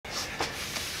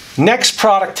Next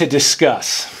product to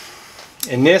discuss,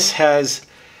 and this has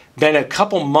been a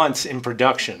couple months in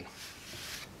production.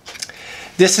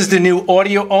 This is the new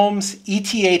Audio Ohms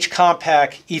ETH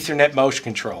Compact Ethernet Motion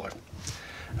Controller.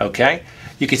 Okay,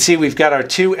 you can see we've got our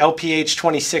two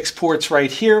LPH26 ports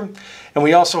right here, and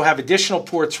we also have additional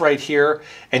ports right here,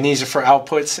 and these are for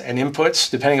outputs and inputs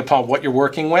depending upon what you're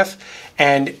working with.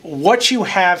 And what you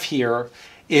have here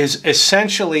is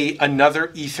essentially another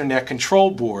Ethernet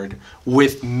control board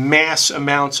with mass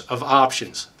amounts of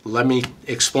options. Let me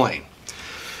explain.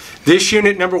 This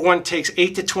unit, number one, takes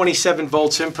 8 to 27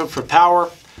 volts input for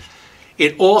power.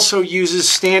 It also uses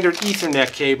standard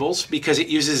Ethernet cables because it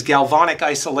uses galvanic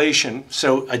isolation,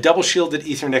 so a double shielded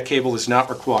Ethernet cable is not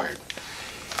required.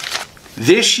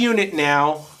 This unit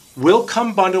now will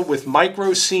come bundled with micro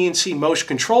CNC motion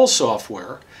control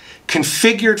software,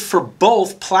 configured for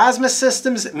both plasma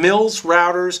systems, mills,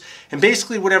 routers, and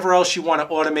basically whatever else you want to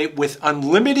automate with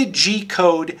unlimited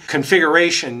G-code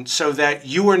configuration so that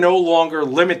you are no longer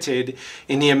limited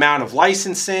in the amount of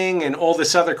licensing and all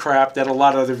this other crap that a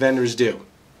lot of other vendors do.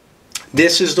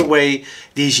 This is the way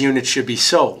these units should be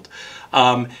sold.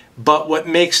 But what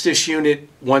makes this unit,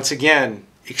 once again,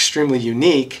 extremely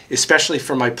unique, especially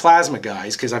for my plasma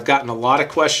guys, because I've gotten a lot of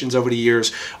questions over the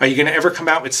years, are you going to ever come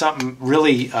out with something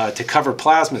really to cover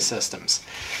plasma systems?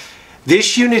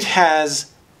 This unit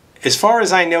has, as far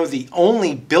as I know, the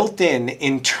only built-in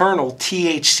internal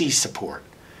THC support.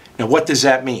 Now what does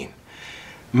that mean?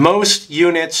 Most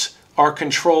units are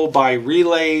controlled by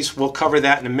relays. We'll cover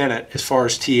that in a minute as far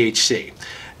as THC.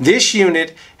 This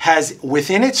unit has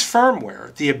within its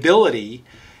firmware the ability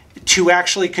to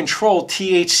actually control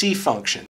THC function.